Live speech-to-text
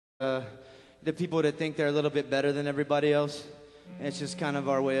the people that think they're a little bit better than everybody else. And it's just kind of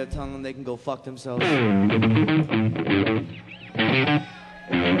our way of telling them they can go fuck themselves.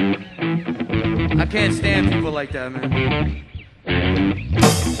 I can't stand people like that, man.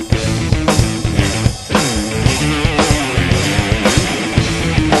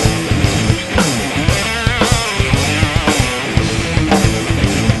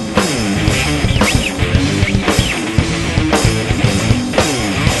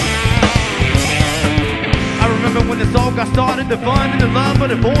 When this all got started, the fun and the love,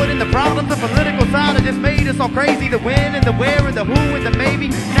 but avoiding the problems, the political side that just made us all crazy. The when and the where and the who and the maybe.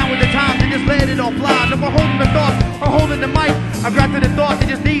 Now is the time to just let it all fly. No more holding the thoughts or holding the mic. I grabbed to the thought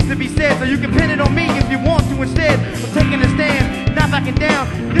that just needs to be said, so you can pin it on me if you want to instead. I'm taking a stand, not backing down.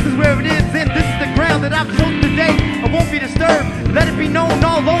 This is where it is, and this is the ground that I've chosen today. I won't be disturbed. Let it be known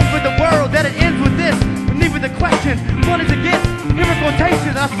all over the world that it ends with this. Leave with the question, what is against? Here in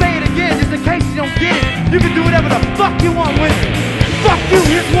quotations, I'll say it again just in case you don't get it. You can do whatever the fuck you want with it. Fuck you,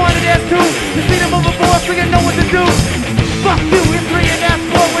 here's one and that's two. You see them overboard so you know what to do. Fuck you, here's three and that's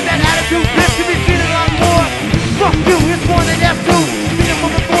four. With that attitude, bitch, you be seen a lot more. Fuck you, here's one and that's two. You see them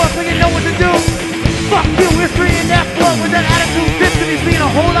overboard so you know what to do. Fuck you, here's three and that's four. With that attitude, bitch, you be seen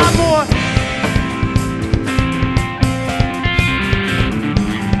a whole lot more.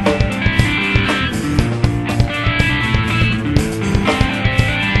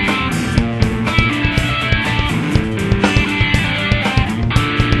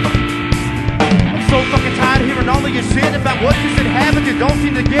 All of your shit about what you should have and you don't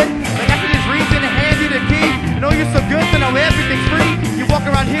seem to get. Like I can just reach in and hand you the key. You know you're so good to know everything's free. You walk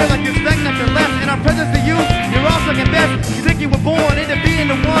around here like you expect nothing less. In our presence to you, you're all second best. You think you were born into being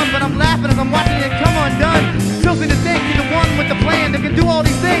the one, but I'm laughing as I'm watching it come undone. Choosing to think you're the one with the plan that can do all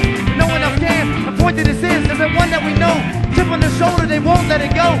these things, but no one else can. The point that this is, there's that one that we know. Tip on the shoulder, they won't let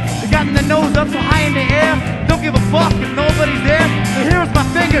it go. They gotten their nose up so high in the air. Don't give a fuck if nobody's there. So here's my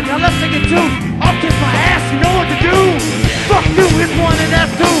finger, now let's take it too. I'll kiss my ass, you know what to do. Fuck you, it's one and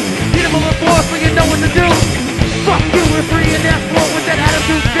that's two. Need them over four so you know what to do. Fuck you, it's three and that's four. With that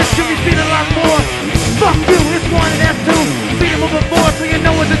attitude, bitch, you be seen a lot more. Fuck you, it's one and that's two. Need them over four so you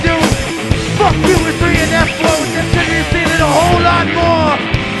know what to do. Fuck you, it's three and that's four. With that shit, you be seen it a whole lot more.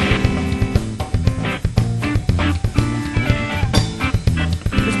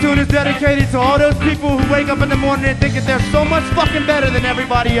 This tune is dedicated to all those people who wake up in the morning and think that they're so much fucking better than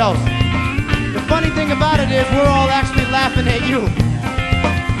everybody else. The funny thing about it is we're all actually laughing at you.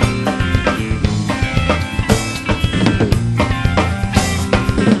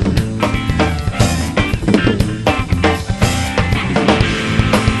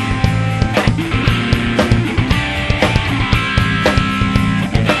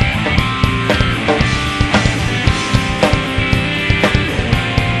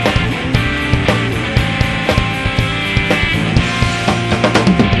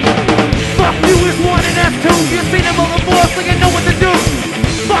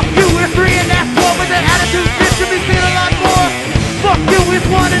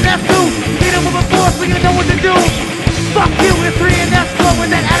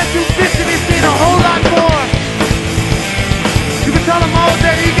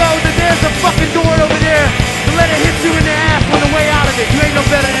 You ain't no